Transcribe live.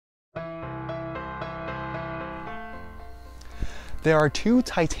There are two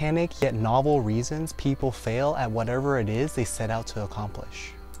titanic yet novel reasons people fail at whatever it is they set out to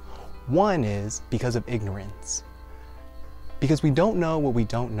accomplish. One is because of ignorance. Because we don't know what we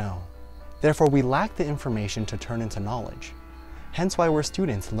don't know. Therefore, we lack the information to turn into knowledge. Hence why we're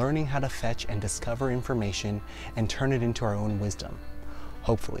students learning how to fetch and discover information and turn it into our own wisdom,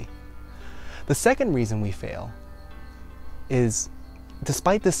 hopefully. The second reason we fail is,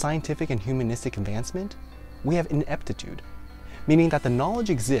 despite this scientific and humanistic advancement, we have ineptitude, meaning that the knowledge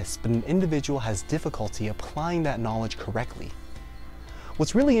exists, but an individual has difficulty applying that knowledge correctly.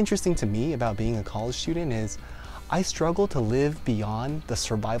 What's really interesting to me about being a college student is I struggle to live beyond the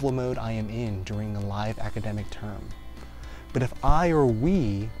survival mode I am in during a live academic term. But if I or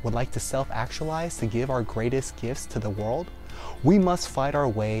we would like to self-actualize to give our greatest gifts to the world, we must fight our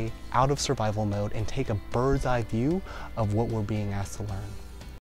way out of survival mode and take a bird's eye view of what we're being asked to learn.